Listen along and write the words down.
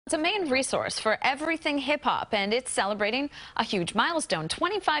It's a main resource for everything hip-hop, and it's celebrating a huge milestone,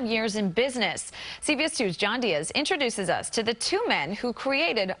 25 years in business. CBS 2's John Diaz introduces us to the two men who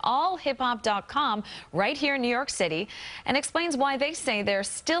created allhiphop.com right here in New York City and explains why they say they're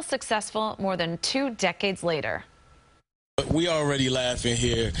still successful more than 2 decades later. We already laughing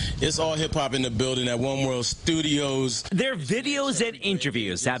here. It's all hip hop in the building at One World Studios. Their videos and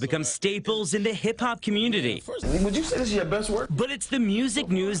interviews have become staples in the hip hop community. Would you say this is your best work? But it's the music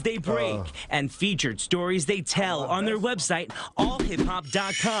news they break and featured stories they tell on their website,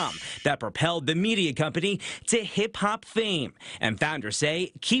 allhiphop.com, that propelled the media company to hip hop fame. And founders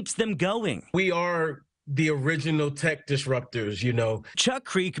say keeps them going. We are the original tech disruptors, you know. Chuck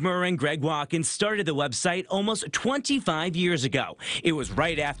Creekmur and Greg Watkins started the website almost 25 years ago. It was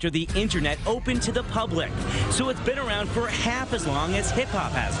right after the internet opened to the public. So it's been around for half as long as hip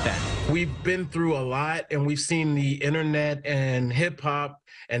hop has been. We've been through a lot, and we've seen the internet and hip hop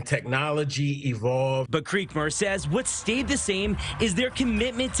and technology evolve. But Creekmur says what stayed the same is their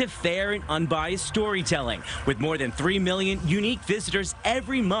commitment to fair and unbiased storytelling. With more than 3 million unique visitors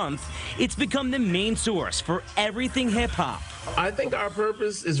every month, it's become the main source for everything hip-hop. I think our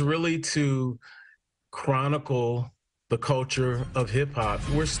purpose is really to chronicle the culture of hip-hop.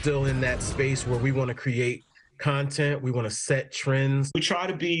 We're still in that space where we want to create content, we want to set trends. We try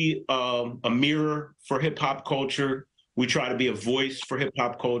to be a mirror for hip-hop culture. We try to be a voice for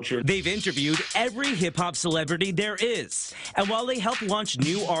hip-hop culture. They've interviewed every hip-hop celebrity there is. And while they help launch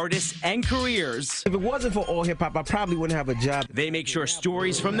new artists and careers, If it wasn't for all hip-hop, I probably wouldn't have a job. they make sure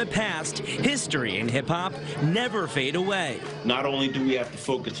stories from the past, history in hip-hop, never fade away. Not only do we have to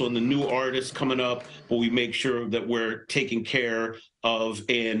focus on the new artists coming up, but we make sure that we're taking care of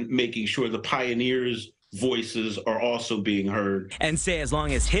and making sure the pioneers' voices are also being heard. And say as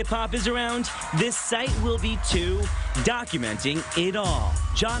long as hip-hop is around, this site will be too, documenting it all.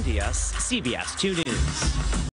 John Diaz, CBS 2 News.